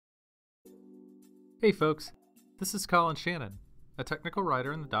Hey folks, this is Colin Shannon, a technical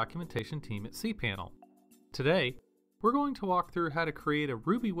writer in the documentation team at cPanel. Today, we're going to walk through how to create a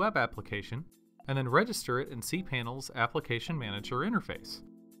Ruby web application and then register it in cPanel's Application Manager interface.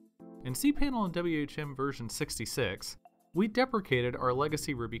 In cPanel and WHM version 66, we deprecated our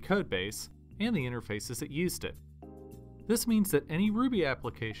legacy Ruby codebase and the interfaces that used it. This means that any Ruby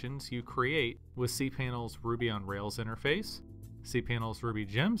applications you create with cPanel's Ruby on Rails interface, cPanel's Ruby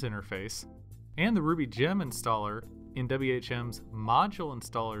Gems interface, and the Ruby Gem installer in WHM's Module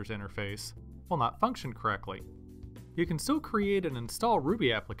Installers interface will not function correctly. You can still create and install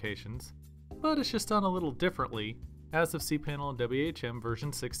Ruby applications, but it's just done a little differently as of cPanel and WHM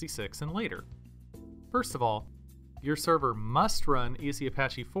version 66 and later. First of all, your server must run Easy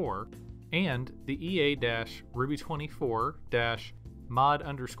Apache 4 and the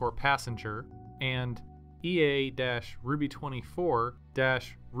EA-Ruby24-mod_passenger and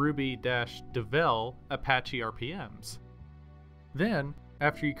EA-Ruby24-Ruby-devel Apache RPMs. Then,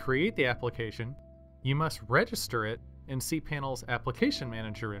 after you create the application, you must register it in cPanel's Application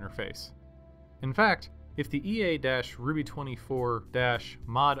Manager interface. In fact, if the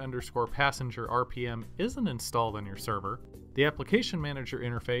EA-Ruby24-mod_passenger RPM isn't installed on your server, the Application Manager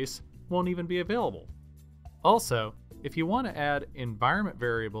interface won't even be available. Also, if you want to add environment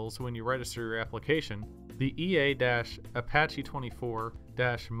variables when you register your application, the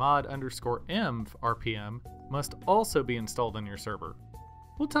EA-Apache24-mod_env RPM must also be installed on your server.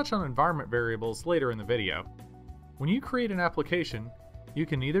 We'll touch on environment variables later in the video. When you create an application, you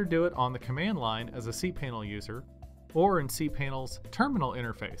can either do it on the command line as a cPanel user, or in cPanel's terminal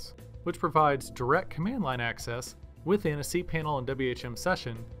interface, which provides direct command line access within a cPanel and WHM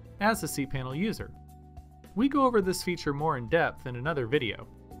session as a cPanel user. We go over this feature more in depth in another video.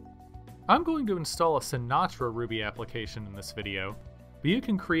 I'm going to install a Sinatra Ruby application in this video, but you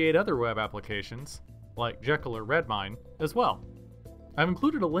can create other web applications, like Jekyll or Redmine, as well. I've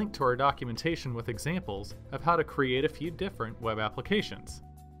included a link to our documentation with examples of how to create a few different web applications.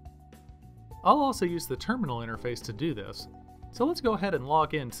 I'll also use the terminal interface to do this, so let's go ahead and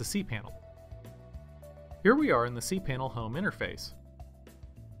log in to cPanel. Here we are in the cPanel home interface.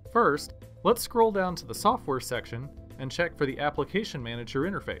 First, let's scroll down to the software section and check for the Application Manager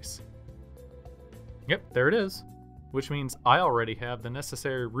interface. Yep, there it is, which means I already have the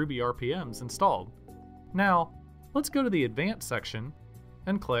necessary Ruby RPMs installed. Now, let's go to the Advanced section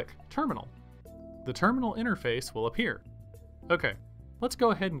and click Terminal. The terminal interface will appear. Okay, let's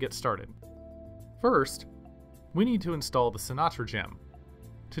go ahead and get started. First, we need to install the Sinatra gem.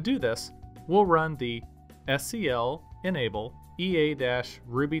 To do this, we'll run the scl enable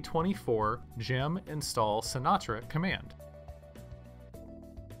EA-Ruby24 gem install Sinatra command.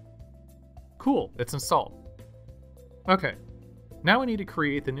 Cool, it's installed. Okay, now we need to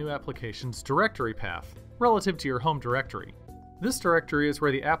create the new application's directory path relative to your home directory. This directory is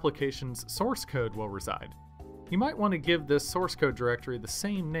where the application's source code will reside. You might want to give this source code directory the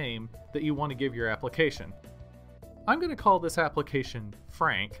same name that you want to give your application. I'm going to call this application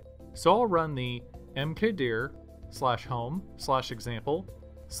Frank, so I'll run the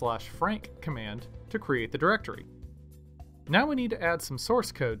mkdir/home/example/frank command to create the directory. Now we need to add some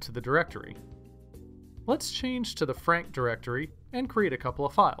source code to the directory. Let's change to the Frank directory and create a couple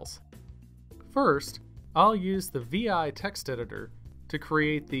of files. First, I'll use the VI text editor to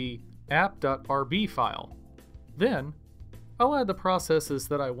create the app.rb file. Then, I'll add the processes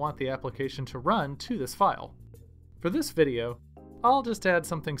that I want the application to run to this file. For this video, I'll just add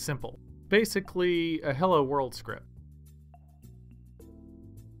something simple, basically a hello world script.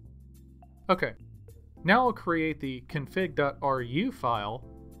 Okay, now I'll create the config.ru file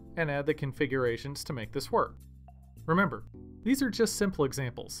and add the configurations to make this work. Remember, these are just simple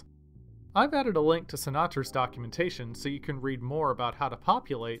examples. I've added a link to Sinatra's documentation so you can read more about how to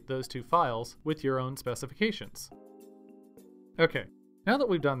populate those two files with your own specifications. Okay, now that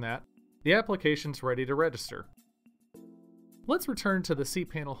we've done that, the application's ready to register. Let's return to the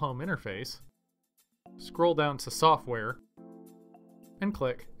cPanel home interface, scroll down to Software, and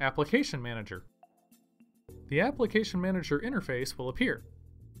click Application Manager. The Application Manager interface will appear.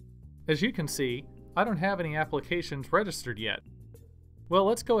 As you can see, I don't have any applications registered yet. Well,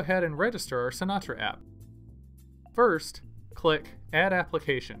 let's go ahead and register our Sinatra app. First, click Add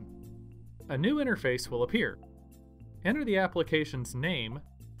Application. A new interface will appear. Enter the application's name,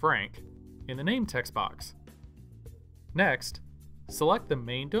 Frank, in the name text box. Next, select the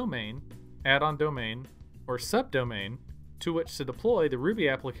main domain, add-on domain, or subdomain to which to deploy the Ruby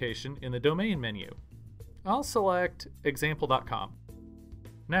application in the domain menu. I'll select example.com.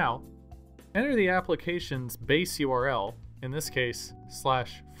 Now, enter the application's base URL, in this case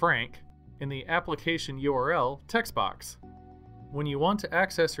 /frank, in the Application URL text box. When you want to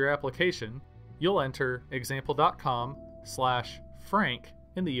access your application, you'll enter example.com/frank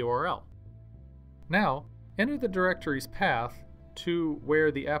in the URL. Now, enter the directory's path to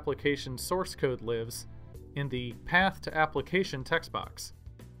where the application source code lives in the Path to Application text box.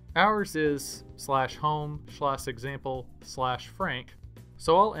 Ours is /home/example/frank,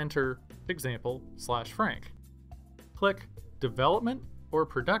 so I'll enter example/frank. Click Development or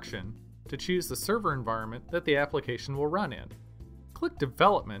Production to choose the server environment that the application will run in. Click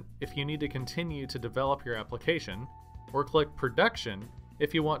Development if you need to continue to develop your application, or click Production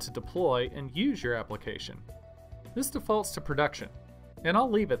if you want to deploy and use your application. This defaults to Production, and I'll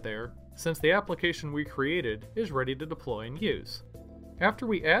leave it there since the application we created is ready to deploy and use. After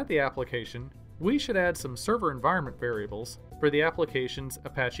we add the application, we should add some server environment variables for the application's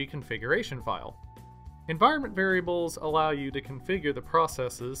Apache configuration file. Environment variables allow you to configure the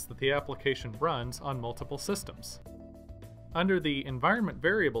processes that the application runs on multiple systems. Under the Environment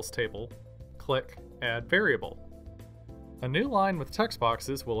Variables table, click Add Variable. A new line with text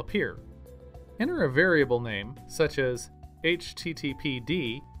boxes will appear. Enter a variable name, such as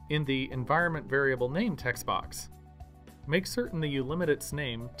HTTPD, in the Environment Variable Name text box. Make certain that you limit its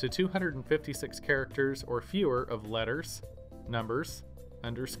name to 256 characters or fewer of letters, numbers,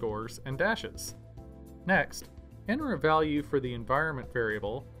 underscores, and dashes. Next, enter a value for the environment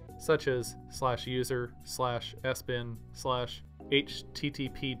variable, such as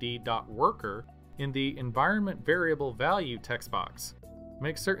 /user/sbin/httpd.worker in the Environment Variable Value text box.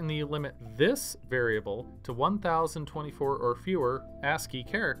 Make certain that you limit this variable to 1024 or fewer ASCII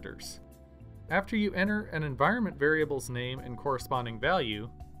characters. After you enter an environment variable's name and corresponding value,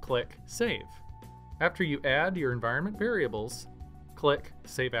 click Save. After you add your environment variables, click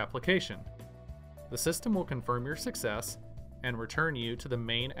Save Application. The system will confirm your success and return you to the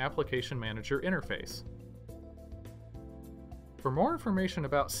main Application Manager interface. For more information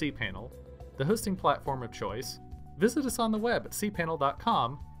about cPanel, the hosting platform of choice, visit us on the web at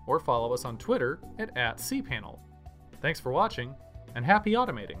cPanel.com or follow us on Twitter at @cPanel. Thanks for watching, and happy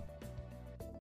automating!